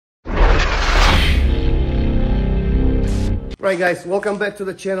Right guys, welcome back to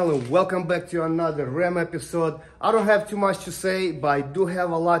the channel and welcome back to another Ram episode. I don't have too much to say, but I do have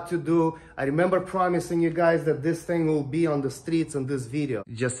a lot to do. I remember promising you guys that this thing will be on the streets in this video.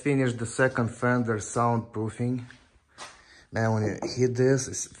 Just finished the second fender soundproofing. Man, when you hit this,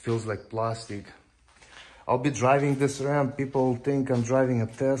 it feels like plastic. I'll be driving this Ram. People think I'm driving a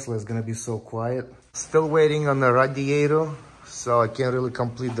Tesla. It's gonna be so quiet. Still waiting on the radiator, so I can't really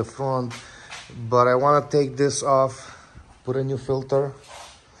complete the front. But I wanna take this off. Put a new filter.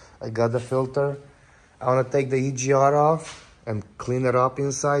 I got the filter. I want to take the EGR off and clean it up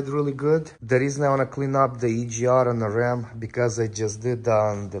inside really good. The reason I want to clean up the EGR on the Ram because I just did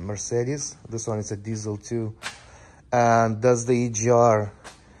on the Mercedes. This one is a diesel too. And that's the EGR.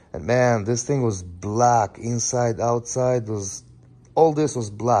 And man, this thing was black inside, outside. All this was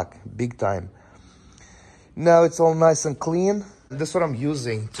black, big time. Now it's all nice and clean. This is what I'm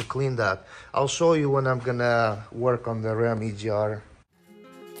using to clean that. I'll show you when I'm gonna work on the Ram EGR.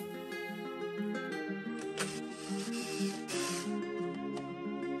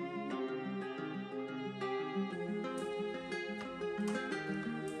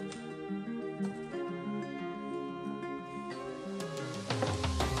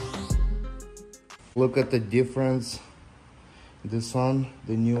 Look at the difference. This one,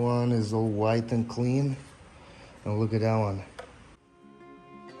 the new one, is all white and clean. And look at that one.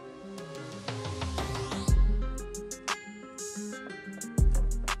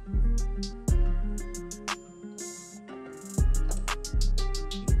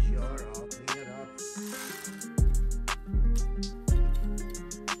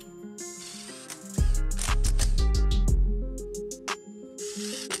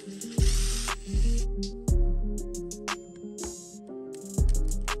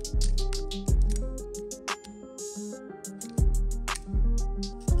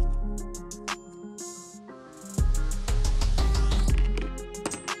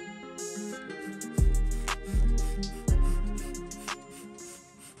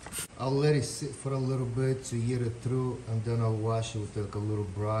 I'll let it sit for a little bit to heat it through, and then I'll wash it with like a little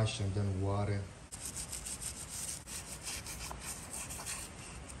brush and then water.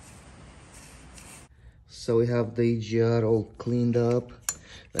 So we have the EGR all cleaned up.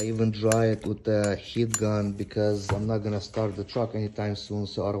 I even dry it with the heat gun because I'm not gonna start the truck anytime soon,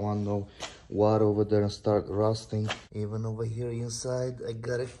 so I don't want no water over there and start rusting. Even over here inside, I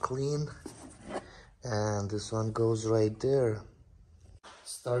got it clean. And this one goes right there.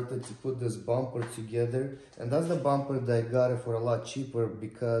 Started to put this bumper together, and that's the bumper that I got it for a lot cheaper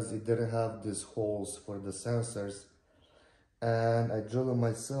because it didn't have these holes for the sensors, and I drilled them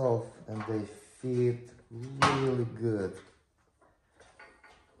myself and they fit really good.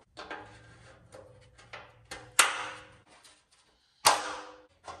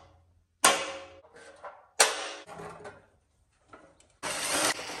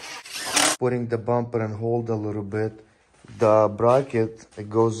 Putting the bumper and hold a little bit. The bracket, it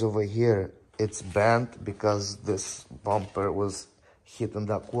goes over here. It's bent because this bumper was hit in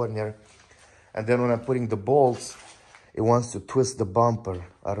that corner. And then when I'm putting the bolts, it wants to twist the bumper.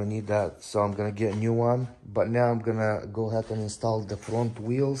 I don't need that, so I'm gonna get a new one. But now I'm gonna go ahead and install the front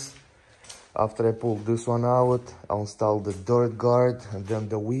wheels. After I pull this one out, I'll install the dirt guard and then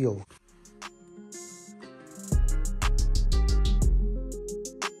the wheel.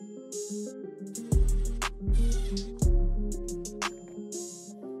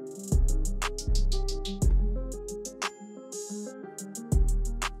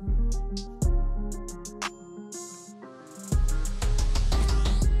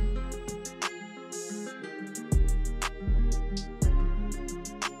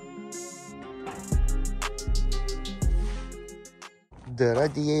 The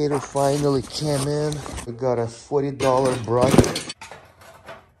radiator finally came in. We got a $40 bracket.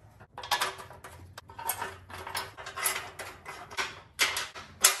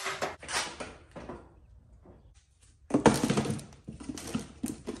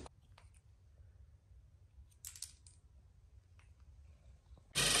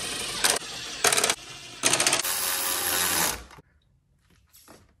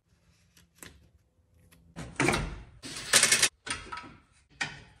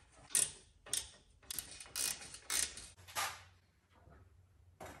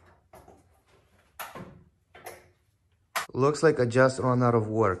 Looks like I just ran out of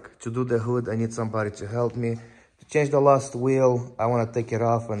work. To do the hood, I need somebody to help me. To change the last wheel, I want to take it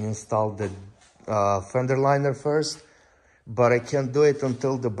off and install the fender liner first. But I can't do it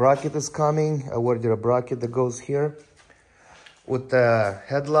until the bracket is coming. I ordered a bracket that goes here. With the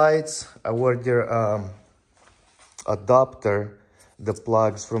headlights, I ordered adapter, the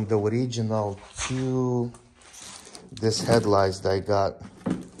plugs from the original to this headlights that I got.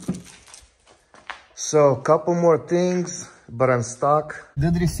 So a couple more things, but I'm stuck.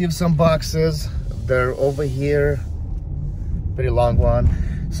 Did receive some boxes. They're over here, pretty long one.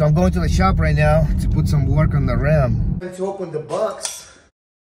 So I'm going to the shop right now to put some work on the rim. To open the box.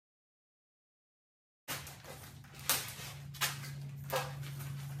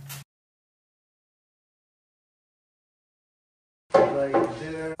 Right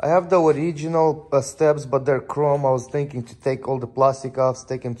there. I have the original steps, but they're chrome. I was thinking to take all the plastic off,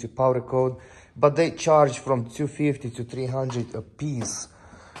 take them to powder coat, but they charge from $250 to $300 a piece,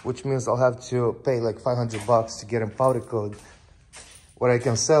 which means I'll have to pay like $500 to get them powder coat, where I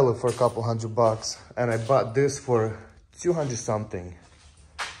can sell it for a couple $100. And I bought this for 200 something,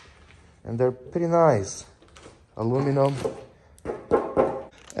 and they're pretty nice, aluminum.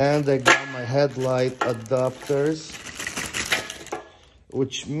 And I got my headlight adapters,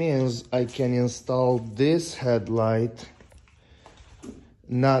 which means I can install this headlight,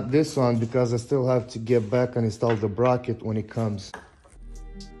 not this one, because I still have to get back and install the bracket when it comes.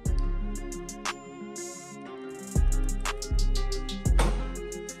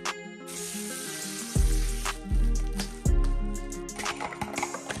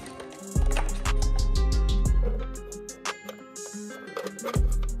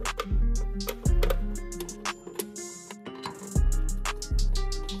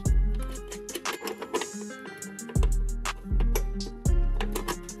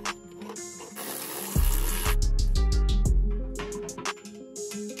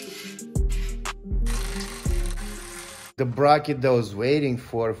 The bracket that I was waiting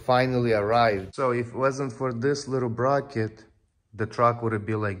for finally arrived. So if it wasn't for this little bracket, the truck would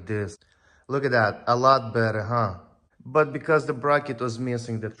be like this. Look at that, a lot better, huh? But because the bracket was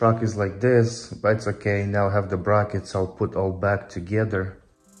missing, the truck is like this, but it's okay. Now I have the brackets, I'll put all back together.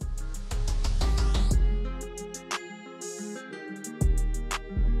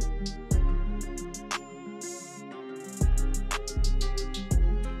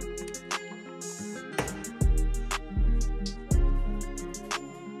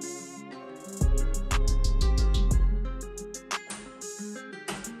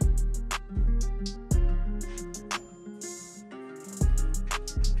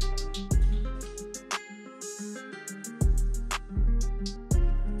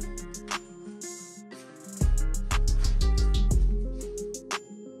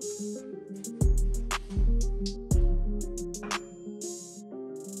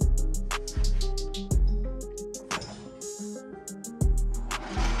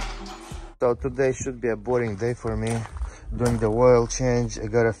 So today should be a boring day for me. Doing the oil change, I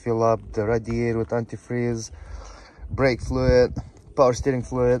gotta fill up the radiator with antifreeze, brake fluid, power steering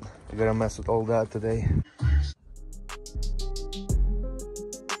fluid. I gotta mess with all that today.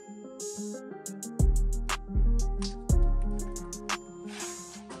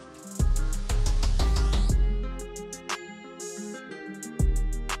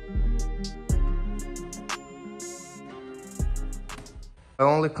 I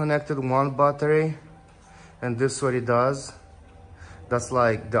only connected one battery, and this is what it does. That's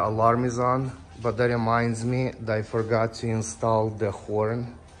like the alarm is on, but that reminds me that I forgot to install the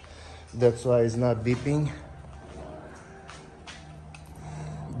horn. That's why it's not beeping.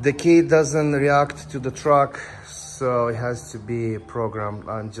 The key doesn't react to the truck, so it has to be programmed.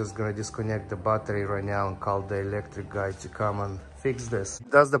 I'm just gonna disconnect the battery right now and call the electric guy to come and fix this.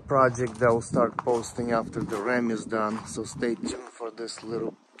 That's the project that will start posting after the rim is done, so stay tuned for this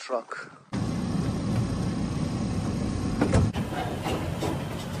little truck.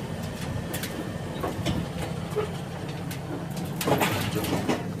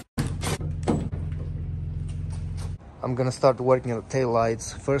 I'm gonna start working on the tail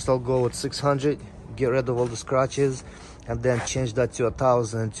lights. First I'll go with 600, get rid of all the scratches, and then change that to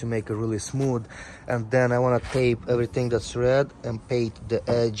 1000 to make it really smooth. And then I want to tape everything that's red and paint the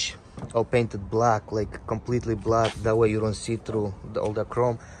edge. I'll paint it black, like completely black, that way you don't see through all the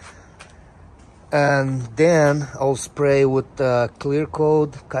chrome. And then I'll spray with clear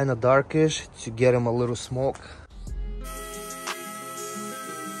coat, kind of darkish, to get them a little smoke.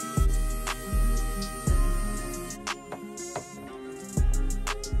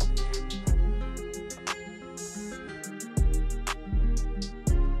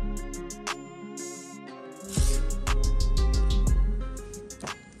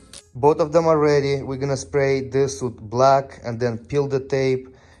 Both of them are ready. We're gonna spray this with black and then peel the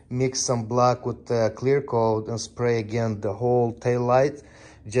tape, mix some black with clear coat, and spray again the whole tail light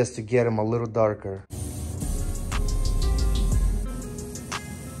just to get them a little darker.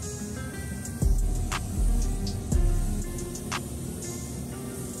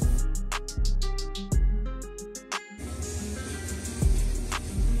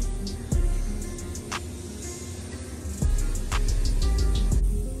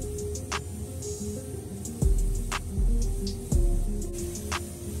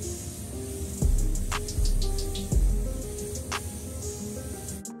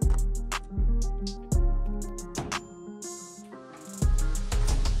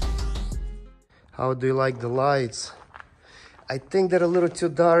 How do you like the lights? I think they're a little too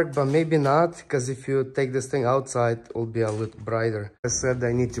dark, but maybe not, because if you take this thing outside, it will be a little brighter. I said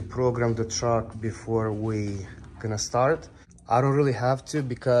I need to program the truck before we gonna start. I don't really have to,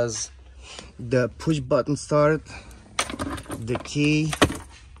 because the push button start, the key,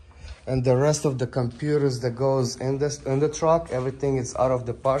 and the rest of the computers that goes in the truck, everything is out of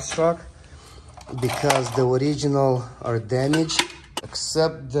the parts truck, because the original are damaged,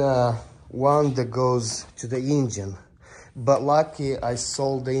 except the one that goes to the engine. But lucky, I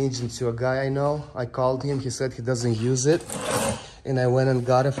sold the engine to a guy I know. I called him, he said he doesn't use it, and I went and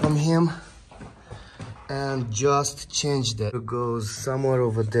got it from him and just changed it. It goes somewhere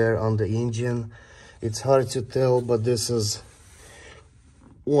over there on the engine. It's hard to tell, but this is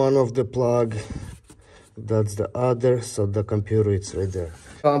one of the plug, that's the other, so the computer is right there.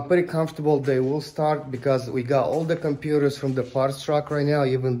 So I'm pretty comfortable they will start, because we got all the computers from the parts truck right now,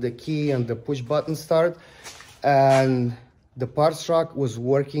 even the key and the push button start, and the parts truck was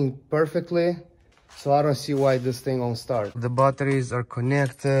working perfectly, so I don't see why this thing won't start. The batteries are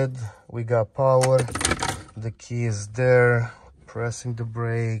connected, we got power, the key is there, pressing the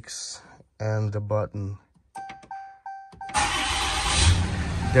brakes and the button.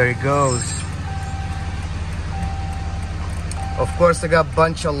 There it goes. Of course, I got a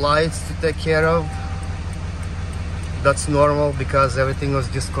bunch of lights to take care of. That's normal because everything was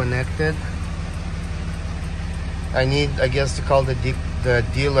disconnected. I need, I guess, to call the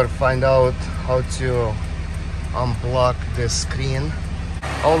dealer, find out how to unblock the screen.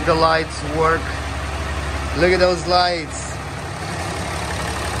 All the lights work. Look at those lights.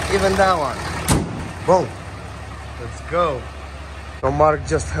 Even that one. Boom. Let's go. So Mark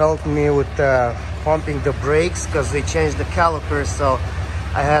just helped me with pumping the brakes, because they changed the calipers, so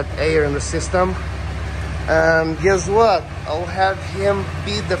I had air in the system. And guess what? I'll have him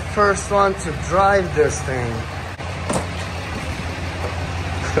be the first one to drive this thing.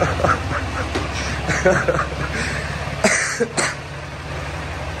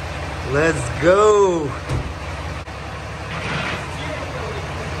 Let's go.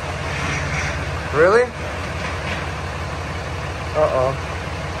 Really? Uh-oh.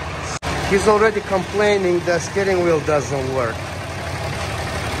 He's already complaining the steering wheel doesn't work.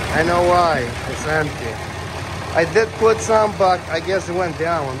 I know why. It's empty. I did put some, but I guess it went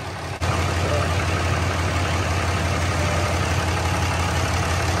down.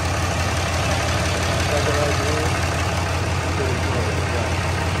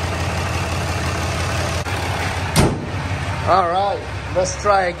 All right, let's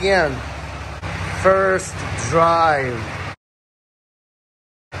try again. First drive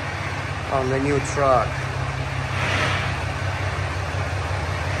on the new truck.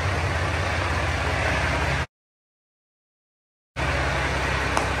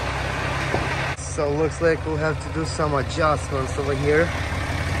 So looks like we'll have to do some adjustments over here.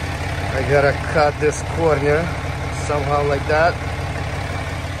 I gotta cut this corner somehow like that.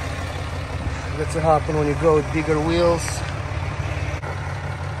 That's what happens when you go with bigger wheels.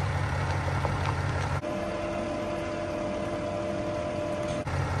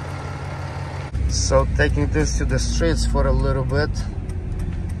 So taking this to the streets for a little bit,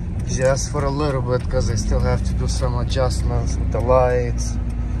 just for a little bit, because I still have to do some adjustments with the lights,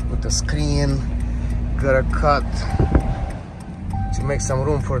 with the screen. Gotta cut to make some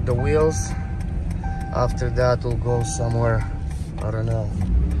room for the wheels. After that we'll go somewhere, I don't know,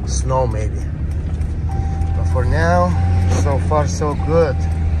 snow maybe. But for now, so far so good.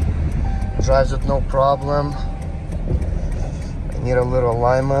 Drives with no problem. I need a little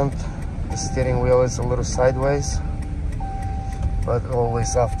alignment. The steering wheel is a little sideways, but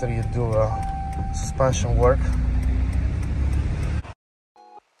always after you do suspension work.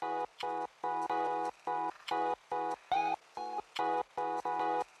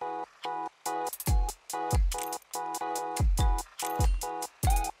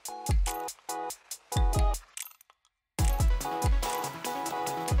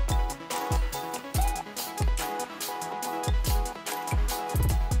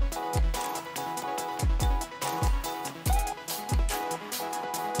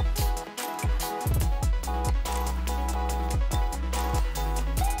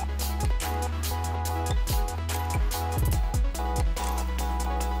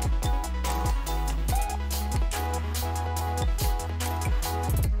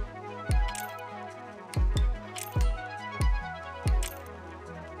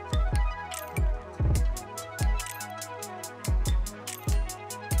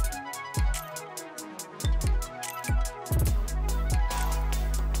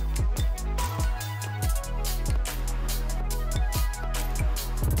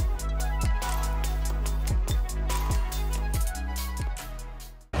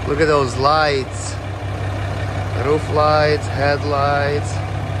 Look at those lights. Roof lights, headlights.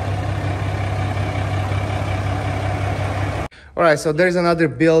 All right, so there's another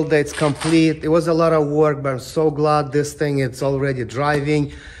build that's complete. It was a lot of work, but I'm so glad this thing is already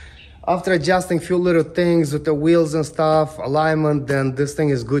driving. After adjusting a few little things with the wheels and stuff, alignment, then this thing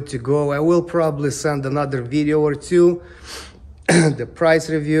is good to go. I will probably send another video or two, the price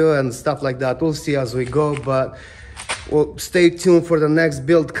review and stuff like that. We'll see as we go, but well, stay tuned for the next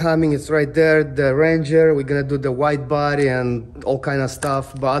build coming. It's right there, the Ranger. We're gonna do the white body and all kind of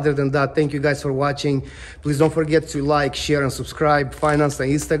stuff. But other than that, thank you guys for watching. Please don't forget to like, share, and subscribe. Find us on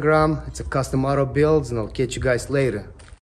Instagram. It's a custom auto builds, and I'll catch you guys later.